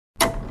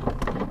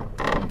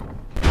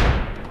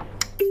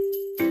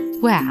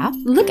Wow,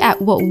 look at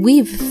what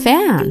we've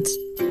found.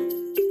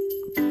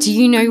 Do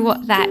you know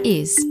what that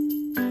is?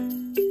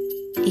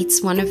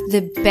 It's one of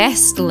the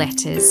best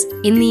letters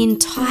in the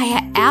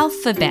entire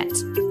alphabet.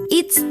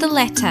 It's the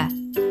letter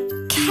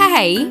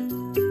K.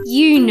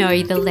 You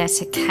know the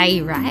letter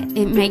K, right?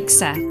 It makes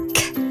a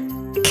k,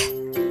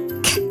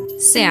 k, k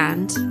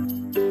sound.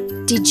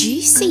 Did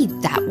you see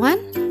that one?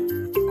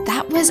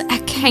 That was a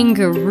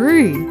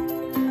kangaroo.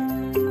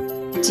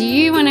 Do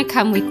you want to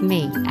come with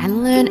me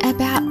and learn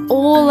about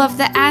all of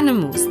the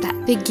animals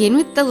that begin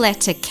with the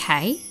letter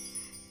K?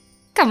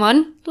 Come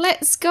on,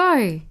 let's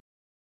go.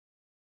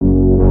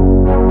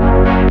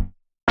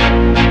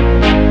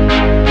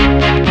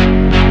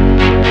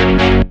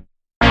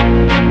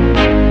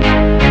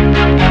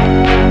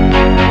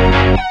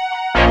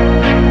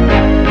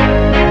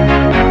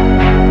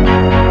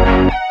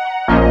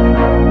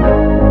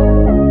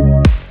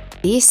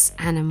 This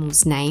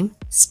animal's name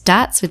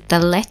starts with the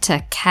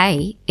letter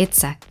K.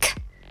 It's a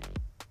k.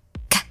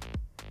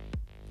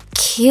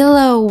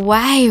 Killer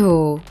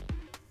whale.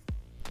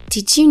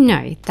 Did you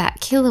know that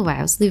killer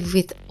whales live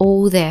with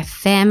all their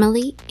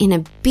family in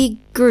a big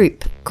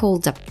group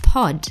called a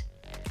pod?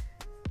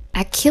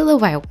 A killer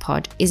whale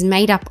pod is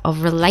made up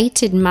of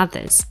related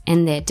mothers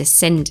and their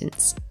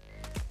descendants.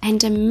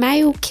 And a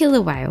male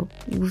killer whale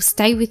will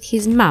stay with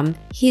his mum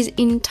his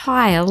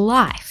entire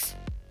life.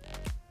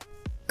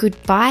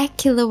 Goodbye,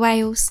 killer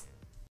whales.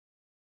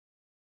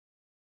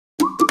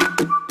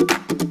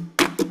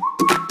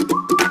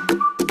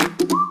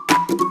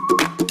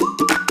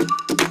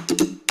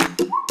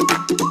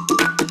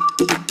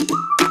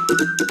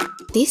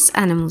 This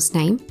animal's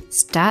name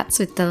starts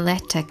with the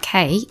letter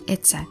K.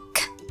 It's a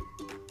k.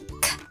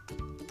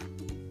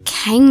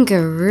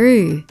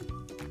 Kangaroo.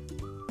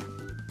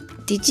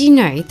 Did you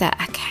know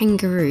that a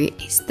kangaroo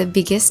is the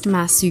biggest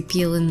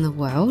marsupial in the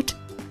world?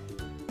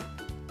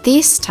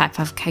 This type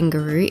of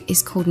kangaroo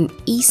is called an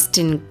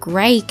eastern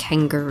grey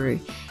kangaroo,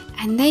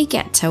 and they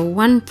get to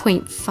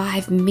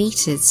 1.5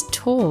 meters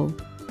tall.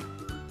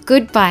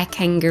 Goodbye,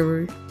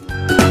 kangaroo.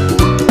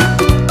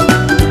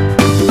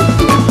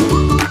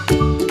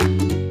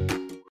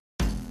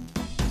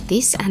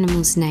 This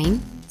animal's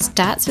name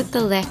starts with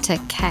the letter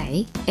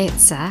K.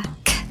 It's a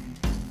k.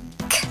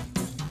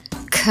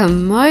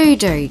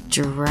 Komodo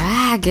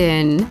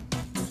dragon.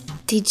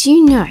 Did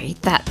you know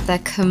that the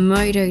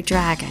Komodo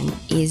dragon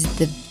is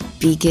the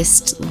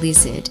biggest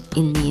lizard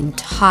in the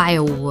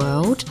entire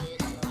world?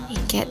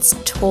 It gets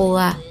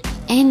taller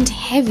and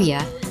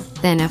heavier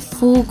than a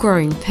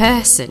full-grown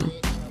person.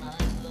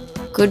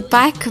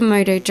 Goodbye,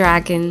 Komodo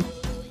dragon.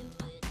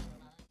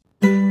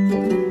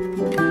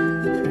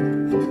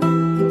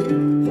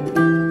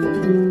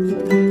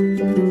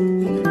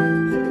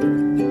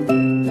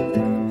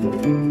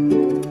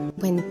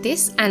 When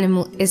this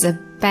animal is a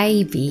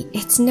baby,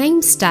 its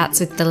name starts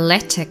with the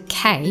letter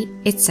K.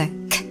 It's a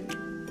k.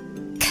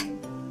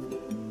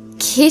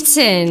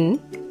 Kitten.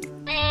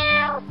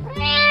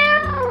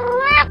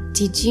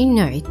 Did you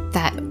know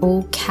that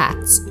all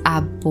cats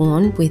are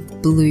born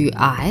with blue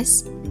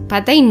eyes,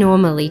 but they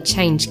normally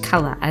change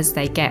colour as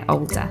they get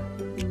older?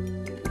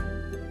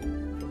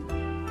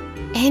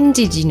 And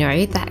did you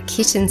know that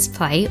kittens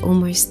play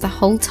almost the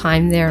whole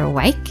time they're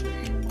awake?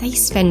 They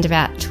spend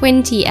about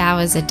 20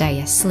 hours a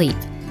day asleep,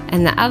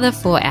 and the other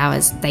 4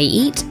 hours they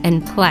eat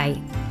and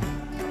play.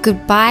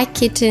 Goodbye,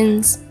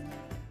 kittens.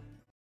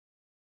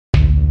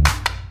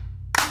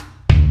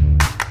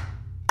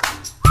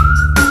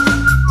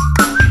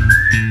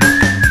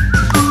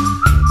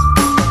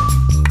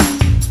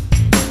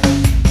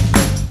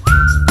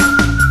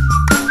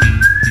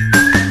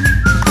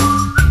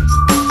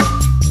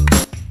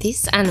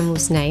 This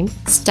animal's name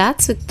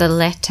starts with the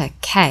letter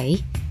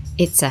K.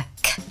 It's a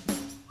k.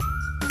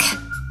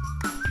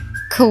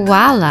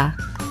 Koala.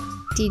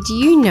 Did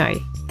you know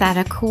that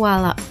a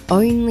koala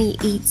only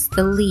eats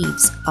the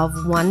leaves of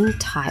one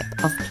type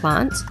of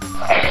plant?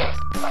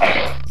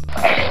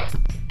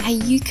 A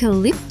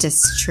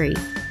eucalyptus tree.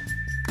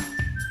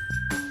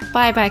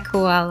 Bye bye,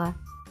 koala.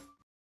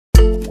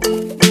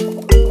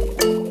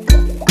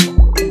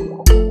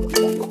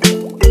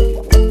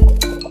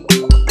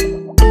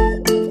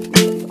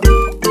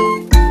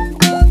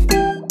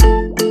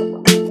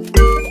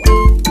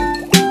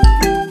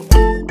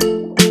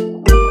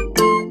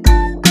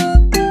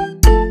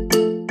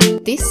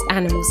 This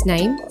animal's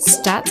name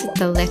starts with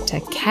the letter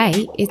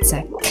K. It's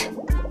a k.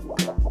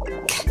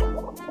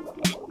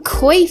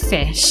 Koi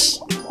fish.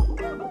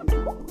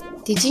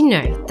 Did you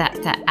know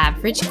that the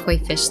average koi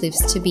fish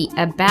lives to be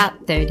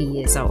about 30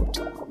 years old?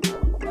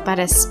 But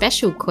a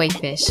special koi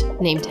fish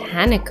named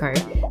Hanako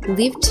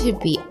lived to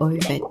be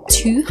over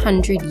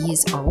 200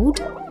 years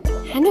old.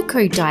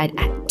 Hanako died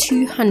at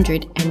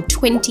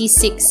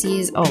 226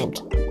 years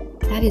old.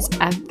 That is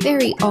a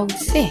very old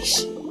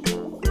fish.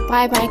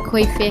 Bye bye,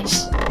 koi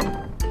fish.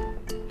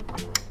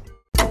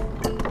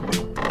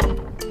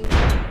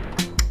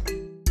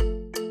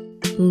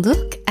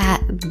 Look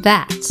at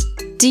that.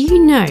 Do you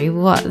know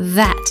what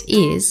that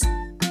is?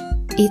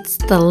 It's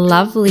the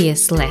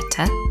loveliest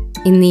letter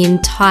in the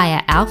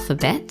entire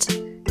alphabet.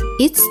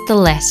 It's the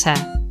letter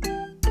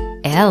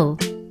L.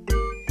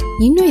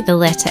 You know the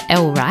letter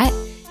L, right?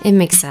 It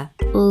makes a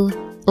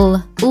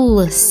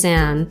L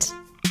sound.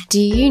 Do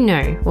you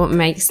know what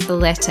makes the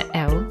letter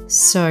L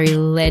so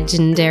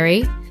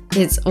legendary?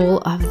 It's all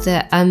of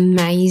the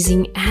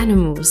amazing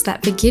animals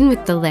that begin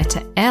with the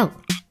letter L.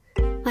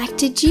 Like,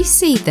 did you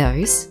see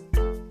those?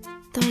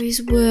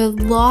 Those were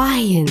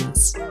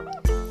lions.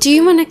 Do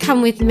you want to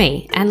come with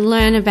me and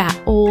learn about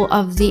all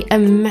of the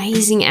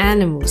amazing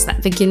animals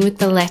that begin with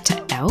the letter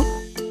L?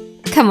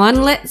 Come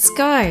on, let's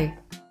go.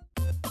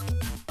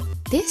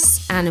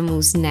 This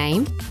animal's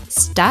name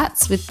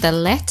starts with the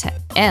letter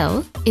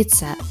L.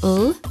 It's a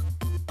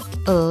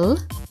L,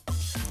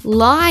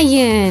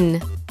 lion.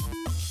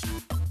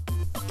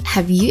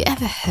 Have you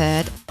ever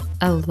heard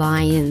a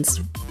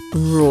lion's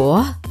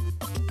roar?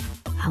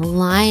 A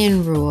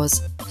lion roars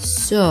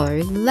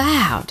so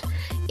loud,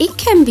 it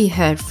can be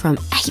heard from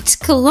 8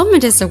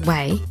 kilometers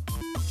away.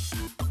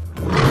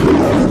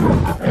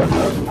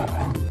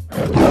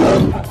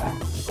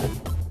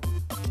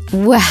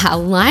 Wow,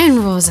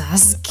 lion roars are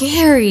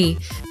scary.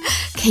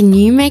 Can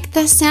you make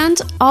the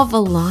sound of a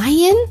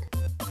lion?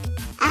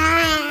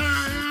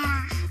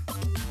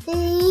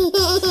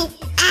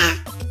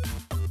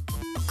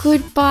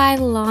 Goodbye,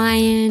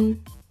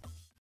 lion.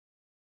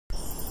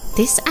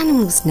 This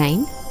animal's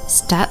name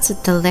starts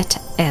with the letter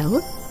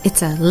L.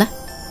 It's a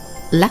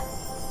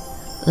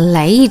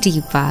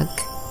ladybug.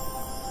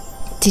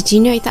 Did you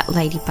know that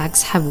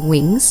ladybugs have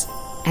wings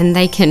and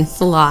they can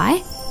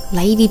fly?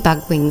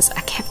 Ladybug wings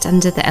are kept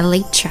under the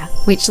elytra,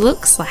 which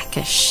looks like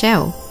a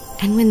shell.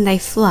 And when they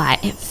fly,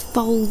 it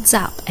folds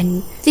up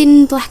and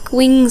thin black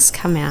wings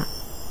come out.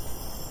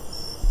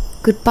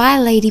 Goodbye,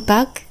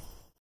 ladybug.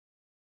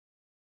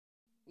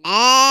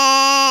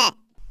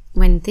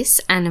 When this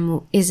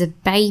animal is a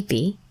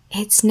baby,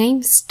 its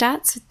name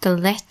starts with the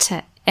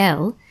letter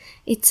L.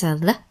 It's a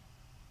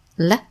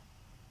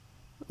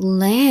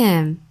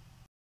lamb.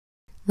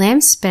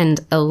 Lambs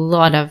spend a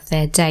lot of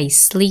their day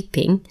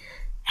sleeping,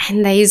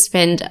 and they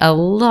spend a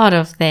lot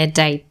of their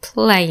day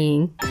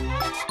playing.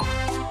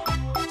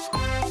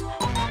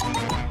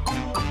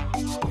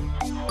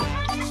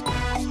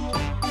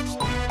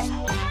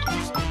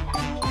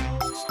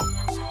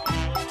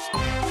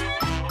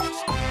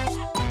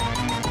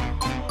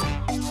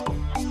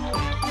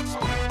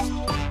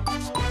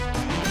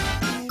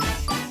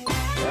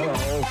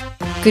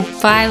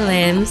 Goodbye,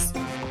 lambs.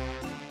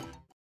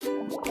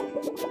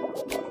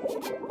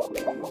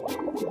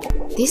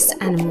 This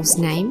animal's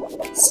name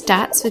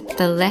starts with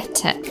the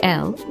letter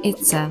L.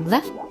 It's a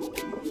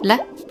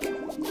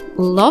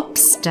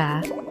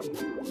lobster.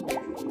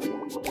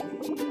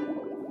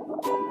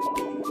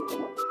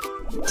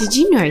 Did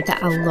you know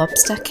that a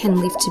lobster can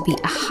live to be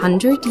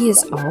 100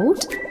 years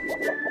old?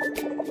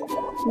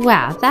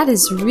 Wow, that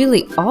is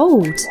really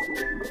old.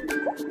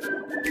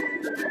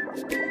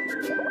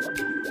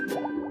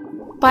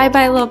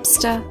 Bye-bye,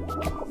 lobster.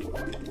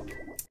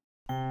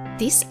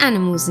 This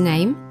animal's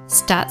name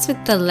starts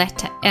with the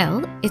letter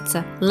L. It's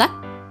a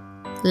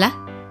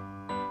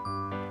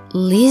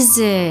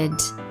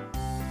lizard.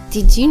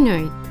 Did you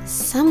know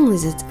some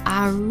lizards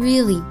are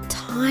really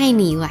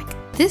tiny, like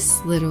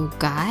this little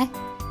guy,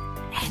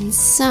 and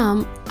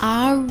some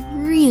are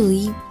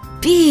really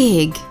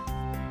big?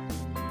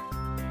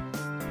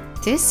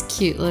 This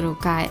cute little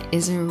guy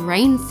is a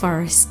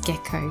rainforest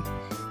gecko,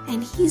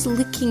 and he's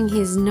licking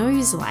his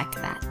nose like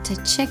that to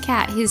check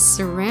out his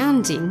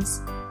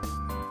surroundings.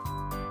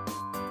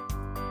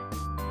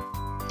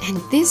 And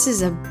this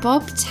is a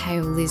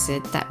bobtail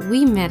lizard that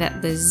we met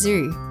at the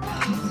zoo.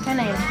 Her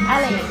name is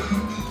Ali.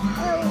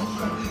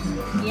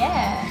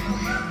 Yeah.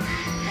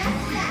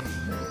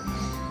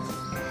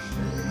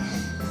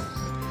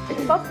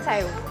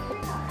 Bobtail.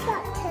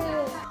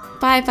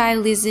 Bye-bye,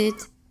 lizard.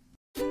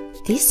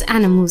 This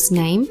animal's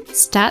name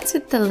starts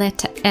with the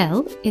letter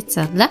L. It's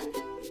a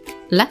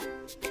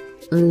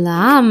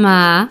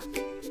llama.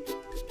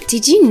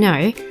 Did you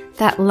know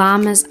that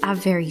llamas are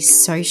very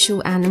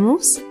social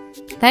animals?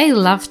 They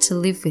love to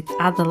live with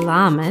other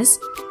llamas,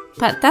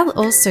 but they'll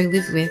also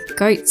live with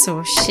goats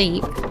or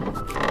sheep.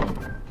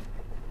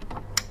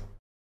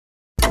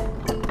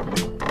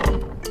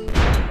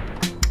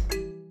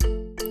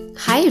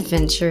 Hi,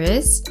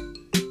 adventurers.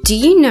 Do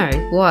you know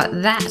what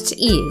that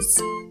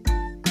is?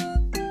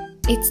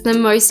 It's the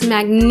most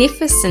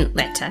magnificent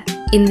letter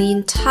in the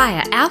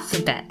entire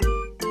alphabet.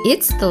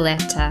 It's the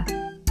letter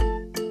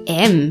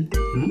M.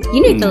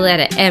 You know the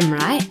letter M,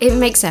 right? It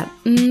makes a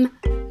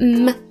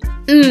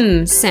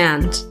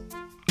sound.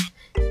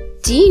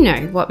 Do you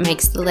know what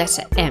makes the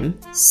letter M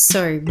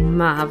so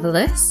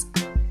marvelous?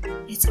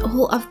 It's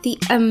all of the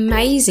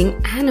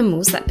amazing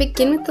animals that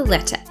begin with the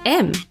letter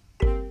M.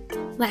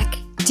 Like,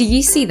 do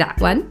you see that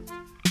one?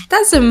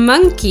 That's a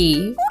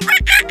monkey.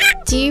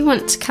 Do you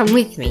want to come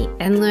with me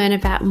and learn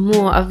about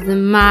more of the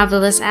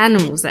marvelous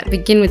animals that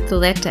begin with the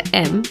letter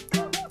M?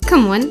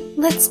 Come on,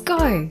 let's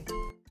go.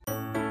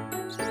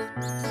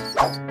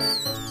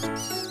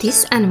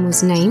 This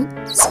animal's name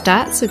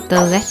starts with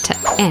the letter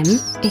M.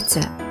 It's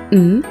a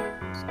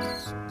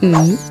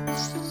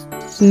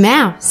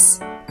Mouse.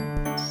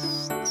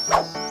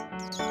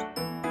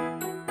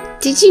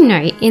 Did you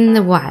know in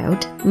the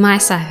wild,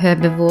 mice are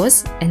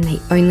herbivores and they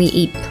only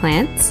eat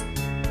plants?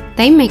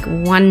 They make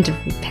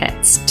wonderful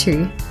pets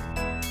too.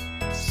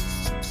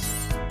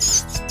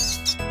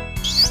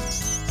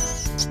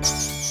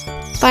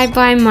 Bye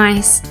bye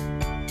mice.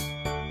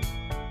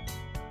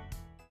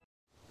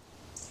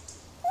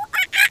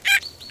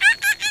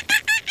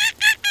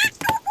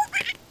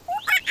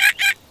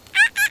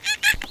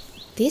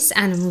 This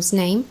animal's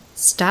name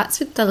starts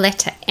with the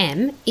letter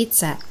M.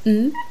 It's a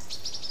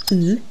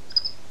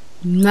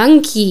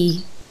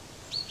monkey.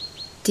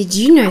 Did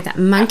you know that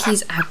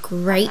monkeys are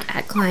great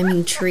at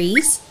climbing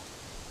trees?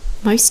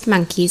 Most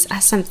monkeys are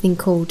something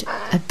called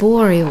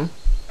arboreal,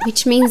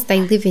 which means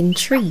they live in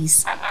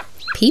trees.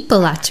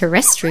 People are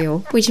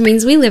terrestrial, which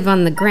means we live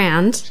on the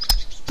ground.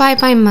 Bye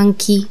bye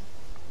monkey.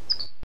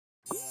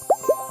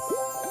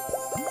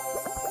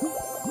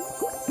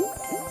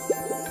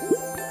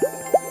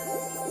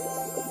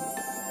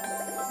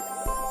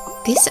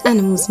 This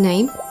animal's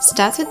name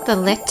starts with the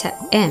letter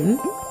M.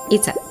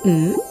 It's a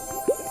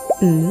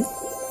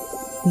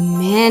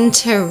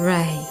manta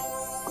ray.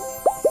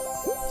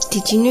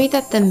 Did you know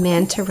that the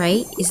manta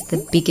ray is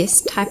the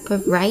biggest type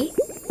of ray?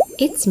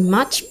 It's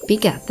much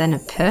bigger than a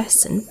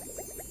person.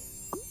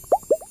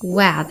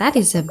 Wow, that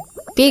is a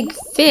big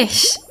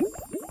fish.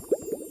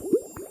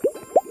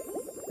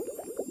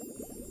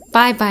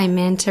 Bye bye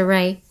manta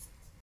ray.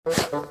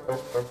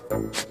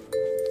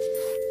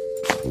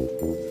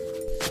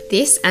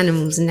 This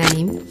animal's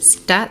name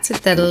starts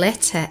with the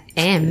letter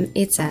M.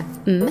 It's a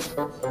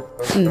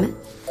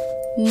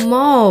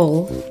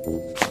mole.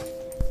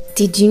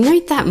 Did you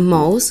know that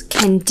moles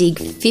can dig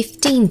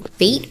 15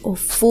 feet or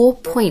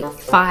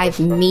 4.5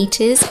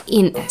 meters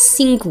in a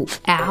single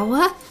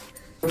hour?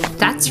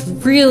 That's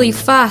really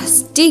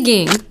fast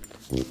digging.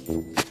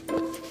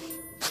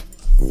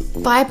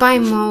 Bye bye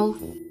mole.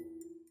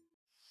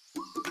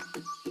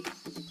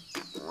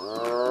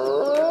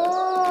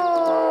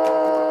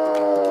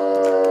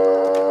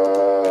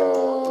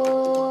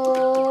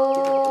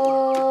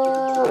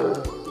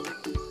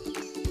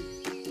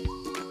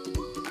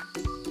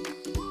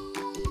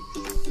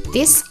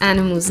 This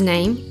animal's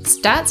name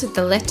starts with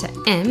the letter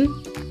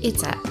M.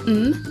 It's a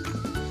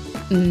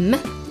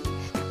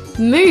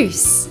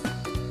moose.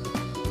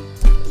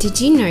 Did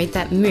you know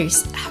that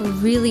moose are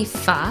really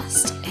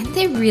fast and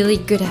they're really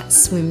good at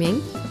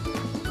swimming?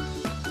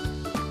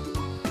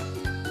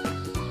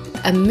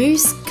 A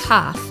moose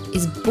calf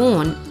is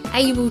born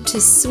able to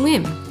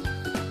swim,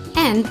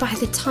 and by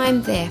the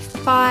time they're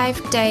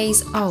 5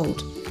 days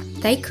old,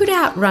 they could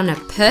outrun a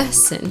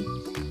person.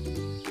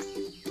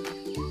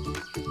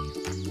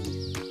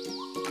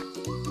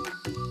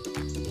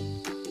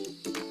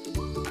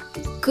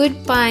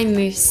 Goodbye,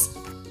 moose.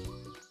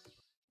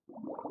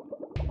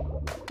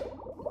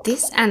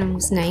 This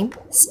animal's name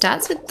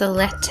starts with the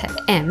letter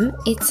M.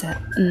 It's a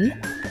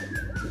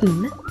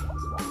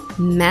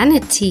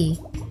manatee.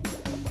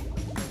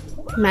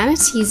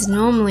 Manatees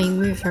normally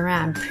move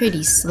around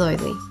pretty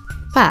slowly,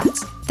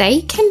 but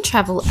they can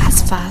travel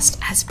as fast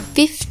as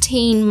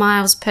 15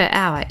 miles per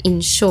hour in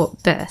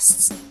short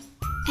bursts.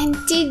 And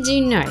did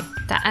you know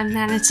that a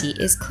manatee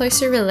is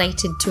closer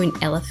related to an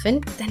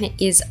elephant than it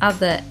is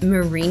other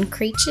marine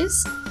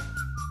creatures?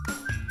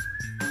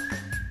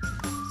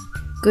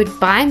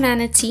 Goodbye,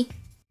 manatee.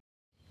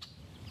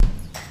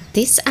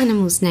 This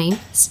animal's name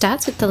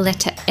starts with the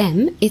letter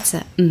M. It's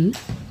a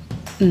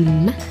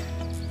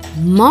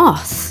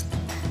moth.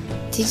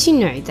 Did you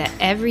know that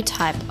every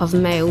type of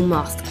male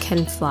moth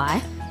can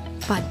fly?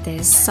 But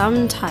there's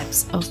some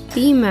types of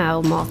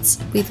female moths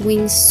with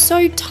wings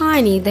so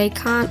tiny they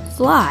can't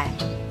fly.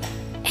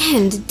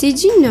 And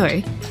did you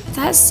know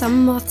that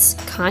some moths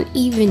can't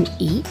even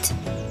eat?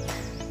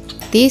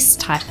 This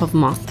type of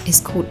moth is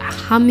called a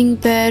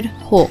hummingbird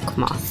hawk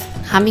moth.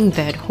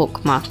 Hummingbird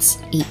hawk moths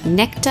eat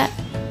nectar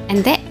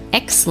and they're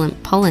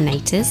excellent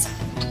pollinators.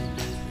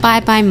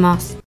 Bye bye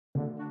moth.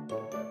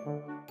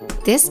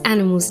 This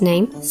animal's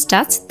name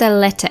starts with the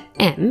letter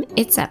M.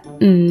 It's a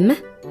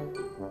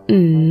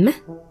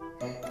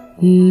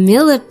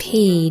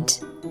millipede.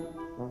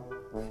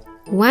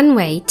 One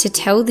way to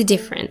tell the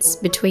difference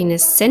between a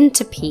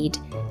centipede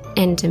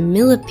and a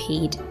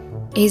millipede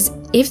is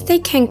if they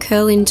can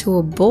curl into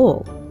a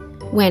ball.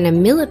 When a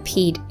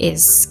millipede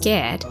is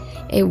scared,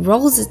 it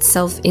rolls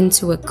itself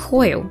into a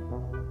coil.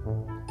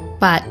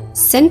 But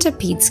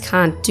centipedes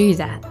can't do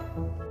that.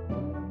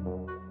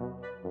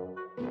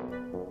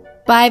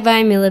 Bye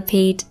bye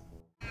millipede.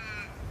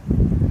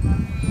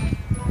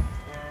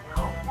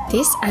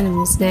 This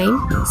animal's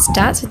name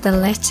starts with the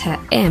letter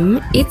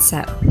M. It's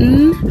a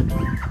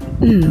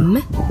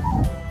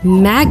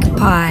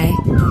magpie.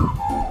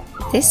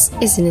 This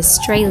is an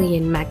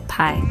Australian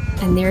magpie,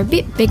 and they're a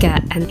bit bigger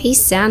and they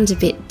sound a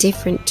bit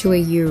different to a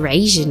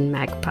Eurasian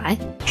magpie,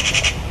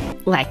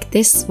 like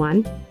this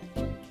one.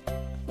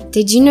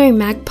 Did you know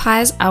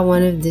magpies are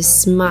one of the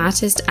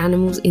smartest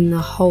animals in the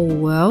whole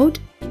world?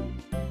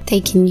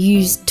 They can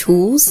use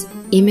tools,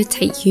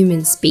 imitate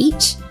human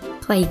speech,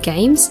 play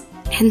games,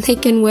 and they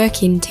can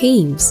work in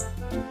teams.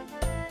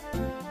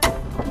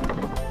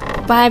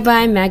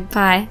 Bye-bye,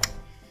 magpie.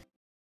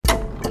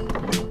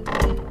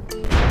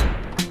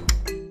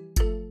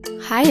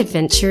 Hi,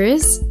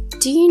 adventurers.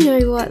 Do you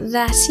know what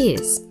that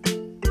is?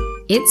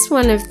 It's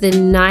one of the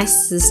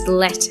nicest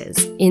letters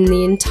in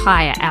the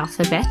entire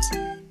alphabet.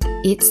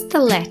 It's the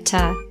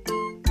letter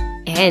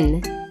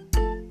N.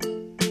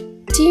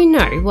 Do you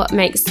know what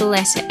makes the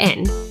letter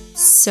N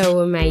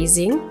so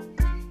amazing?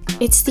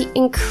 It's the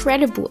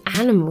incredible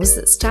animals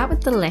that start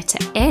with the letter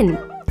N.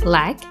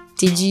 Like,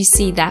 did you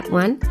see that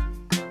one?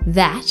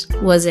 That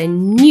was a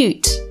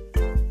newt.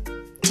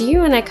 Do you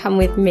want to come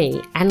with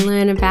me and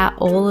learn about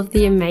all of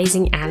the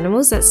amazing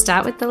animals that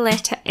start with the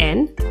letter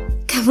N?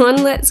 Come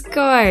on, let's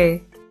go!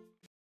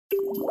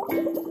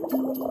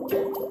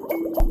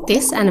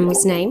 This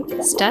animal's name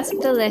starts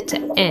with the letter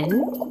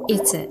N.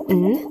 It's a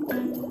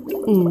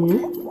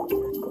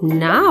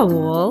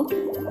narwhal.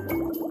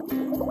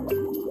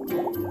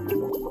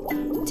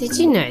 Did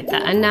you know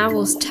that a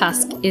narwhal's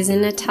tusk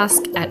isn't a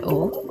tusk at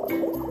all?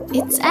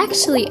 It's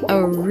actually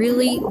a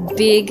really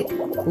big,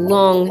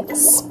 long,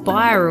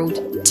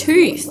 spiraled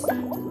tooth.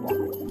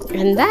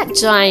 And that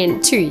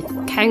giant tooth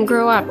can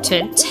grow up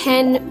to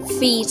 10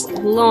 feet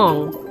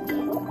long.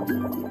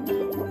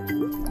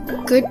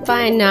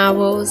 Goodbye,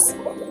 narwhals.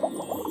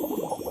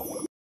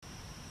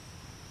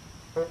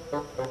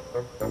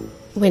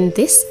 When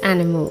this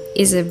animal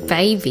is a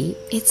baby,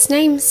 its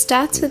name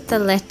starts with the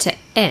letter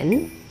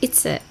N.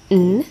 It's a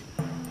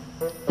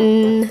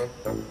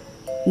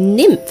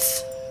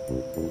nymph.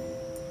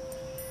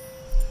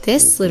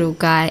 This little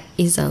guy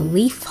is a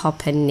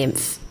leafhopper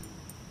nymph.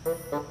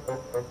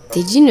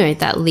 Did you know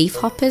that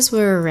leafhoppers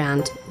were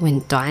around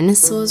when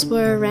dinosaurs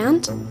were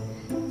around?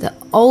 The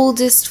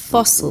oldest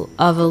fossil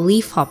of a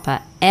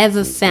leafhopper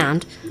ever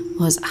found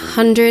was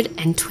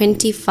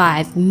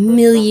 125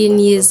 million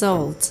years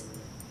old.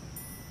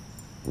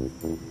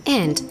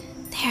 And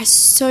there are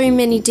so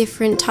many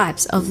different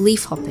types of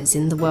leafhoppers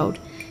in the world.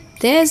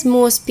 There's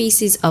more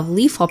species of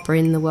leafhopper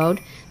in the world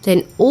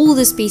than all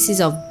the species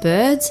of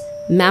birds,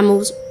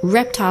 mammals,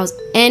 reptiles,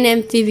 and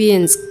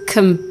amphibians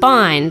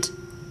combined.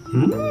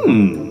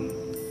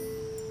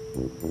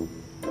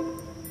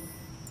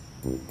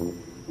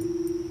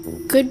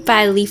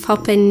 Goodbye,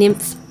 leafhopper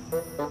nymph.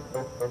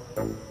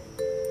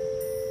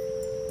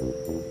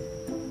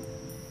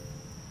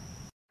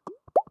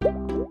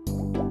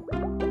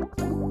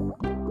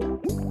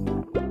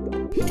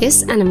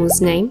 This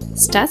animal's name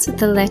starts with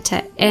the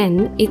letter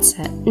N. It's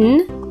a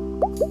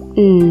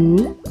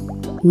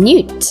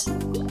newt.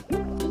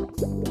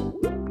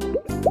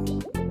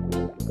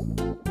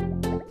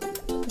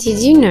 Did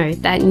you know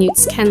that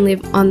newts can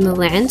live on the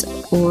land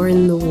or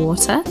in the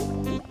water?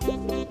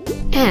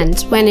 And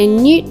when a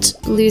newt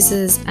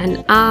loses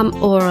an arm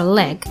or a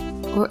leg,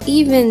 or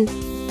even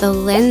the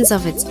lens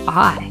of its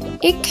eye,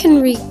 it can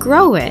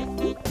regrow it.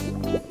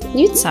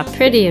 Newts are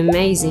pretty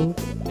amazing.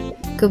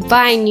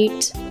 Goodbye,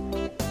 newt.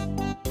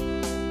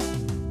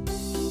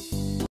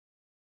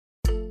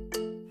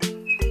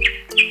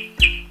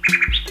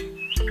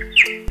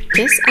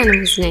 This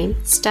animal's name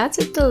starts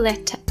with the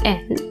letter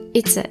N.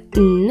 It's a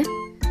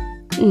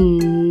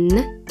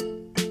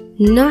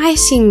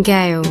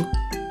nightingale.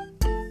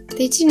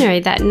 Did you know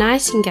that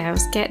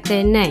nightingales get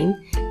their name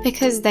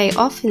because they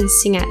often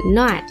sing at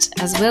night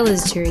as well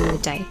as during the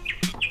day?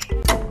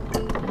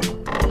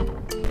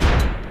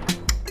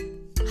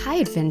 Hi,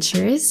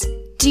 adventurers.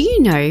 Do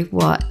you know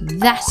what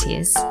that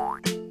is?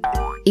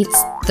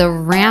 It's the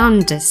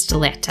roundest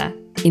letter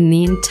in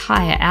the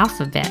entire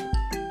alphabet.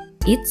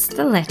 It's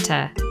the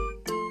letter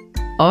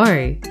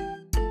O.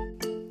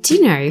 Do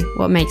you know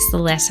what makes the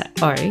letter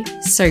O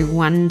so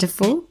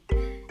wonderful?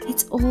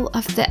 It's all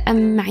of the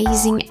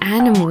amazing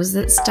animals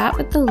that start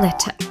with the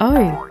letter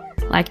O.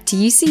 Like, do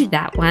you see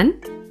that one?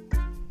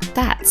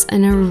 That's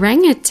an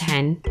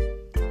orangutan.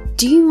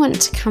 Do you want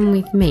to come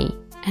with me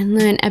and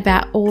learn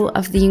about all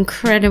of the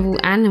incredible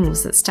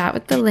animals that start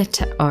with the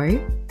letter O?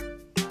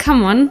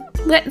 Come on,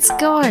 let's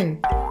go!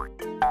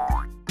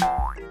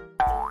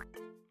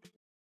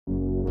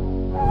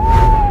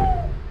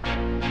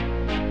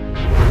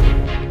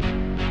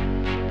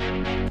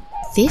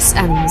 This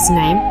animal's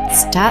name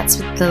starts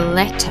with the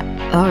letter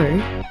O.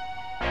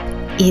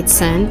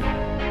 It's an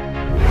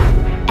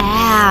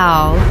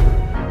owl.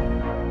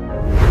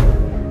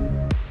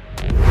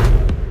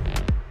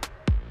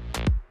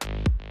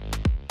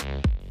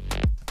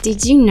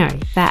 Did you know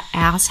that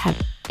owls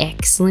have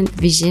excellent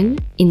vision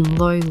in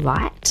low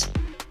light?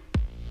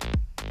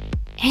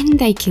 And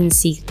they can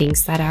see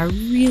things that are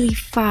really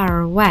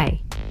far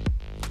away.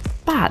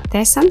 But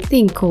there's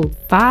something called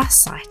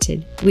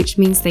farsighted, which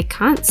means they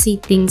can't see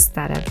things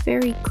that are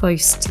very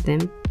close to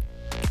them.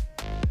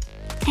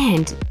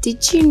 And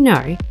did you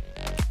know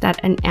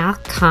that an owl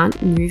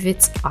can't move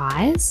its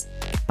eyes,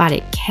 but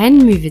it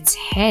can move its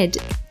head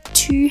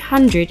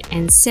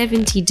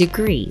 270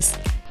 degrees?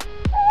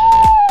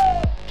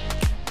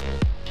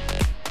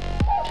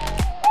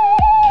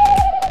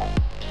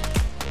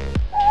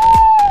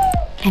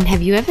 And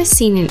have you ever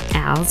seen an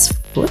owl's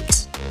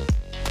foot?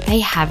 They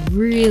have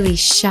really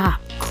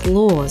sharp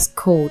claws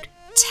called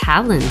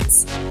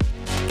talons.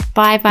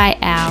 Bye bye,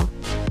 owl.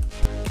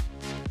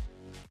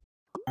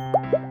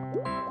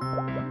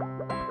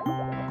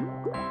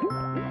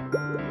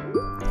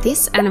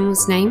 This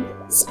animal's name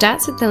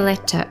starts with the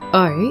letter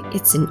O.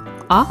 It's an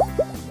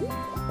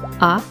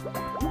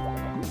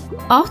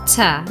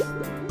otter.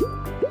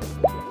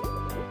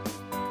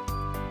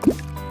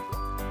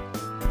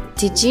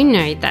 Did you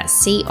know that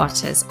sea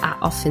otters are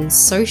often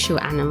social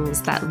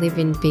animals that live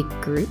in big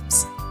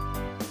groups?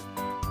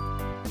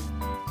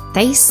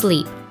 They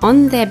sleep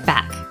on their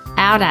back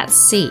out at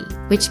sea,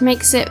 which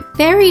makes it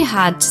very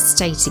hard to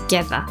stay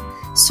together.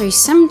 So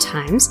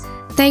sometimes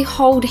they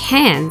hold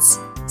hands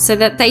so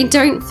that they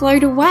don't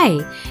float away,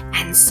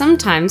 and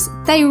sometimes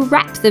they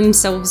wrap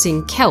themselves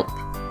in kelp.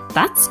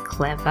 That's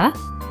clever.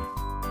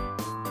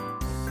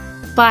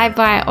 Bye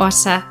bye,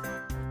 otter.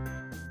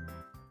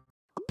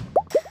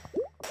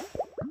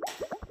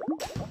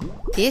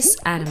 This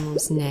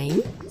animal's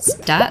name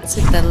starts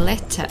with the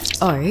letter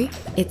O.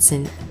 It's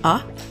an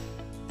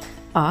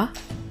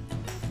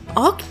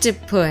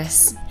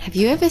octopus. Have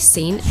you ever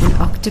seen an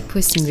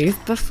octopus move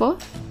before?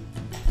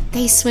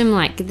 They swim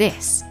like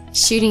this,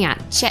 shooting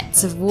out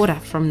jets of water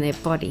from their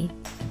body.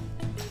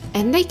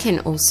 And they can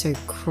also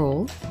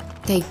crawl.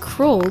 They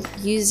crawl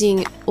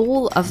using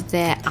all of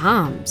their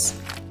arms.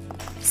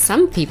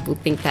 Some people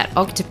think that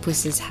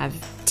octopuses have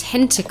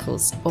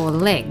tentacles or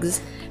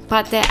legs,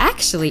 but they're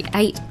actually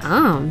 8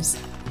 arms.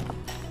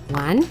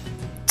 1,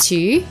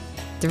 2,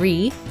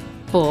 3,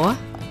 4,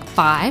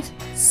 5,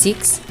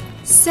 6,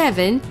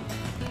 7,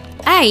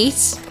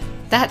 8.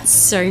 That's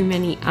so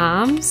many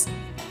arms.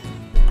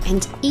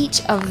 And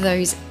each of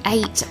those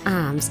 8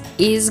 arms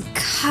is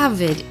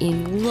covered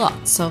in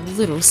lots of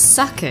little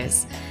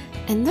suckers.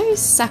 And those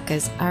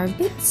suckers are a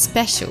bit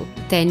special.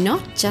 They're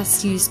not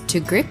just used to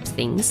grip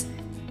things,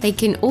 they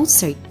can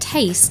also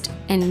taste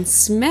and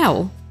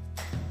smell.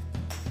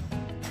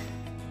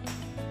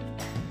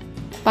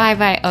 Bye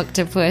bye,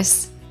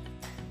 octopus.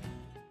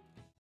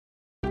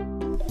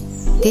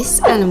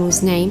 This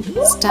animal's name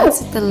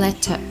starts with the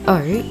letter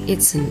O.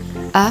 It's an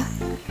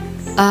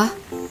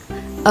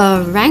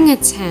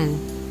orangutan.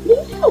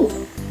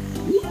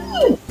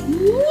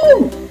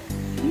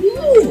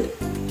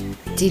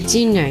 Did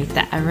you know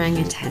that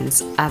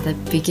orangutans are the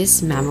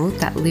biggest mammal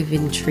that live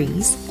in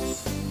trees?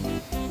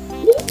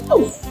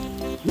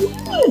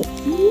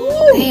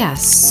 They are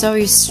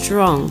so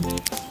strong.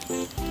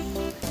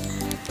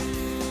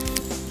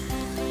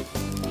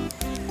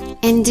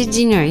 And did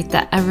you know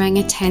that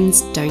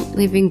orangutans don't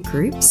live in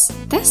groups?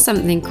 There's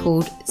something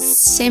called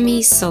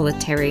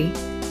semi-solitary.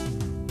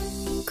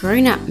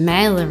 Grown-up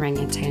male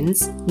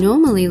orangutans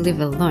normally live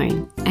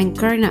alone, and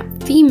grown-up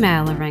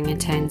female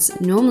orangutans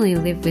normally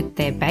live with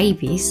their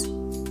babies.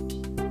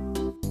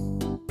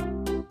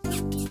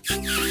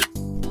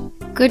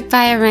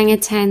 Goodbye,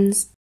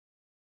 orangutans.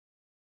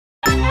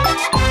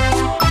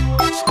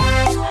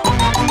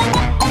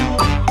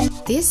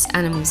 This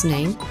animal's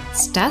name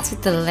starts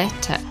with the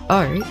letter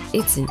O.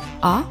 It's an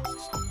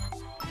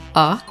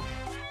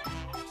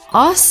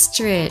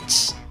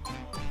ostrich.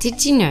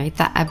 Did you know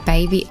that a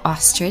baby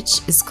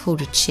ostrich is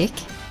called a chick?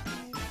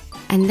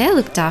 And they're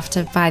looked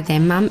after by their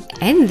mum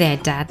and their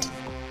dad.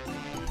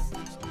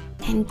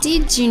 And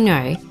did you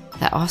know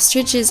that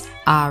ostriches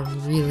are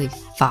really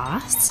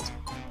fast?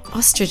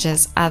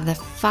 Ostriches are the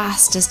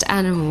fastest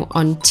animal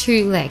on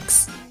 2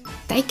 legs.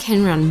 They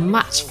can run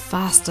much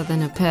faster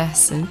than a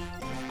person.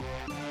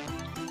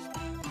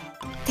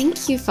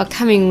 Thank you for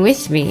coming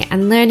with me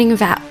and learning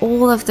about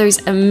all of those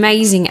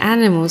amazing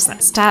animals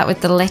that start with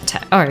the letter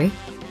O.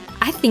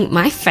 I think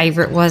my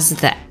favourite was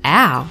the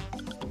owl.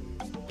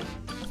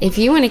 If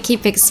you want to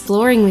keep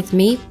exploring with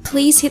me,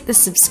 please hit the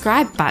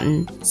subscribe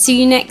button.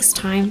 See you next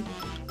time.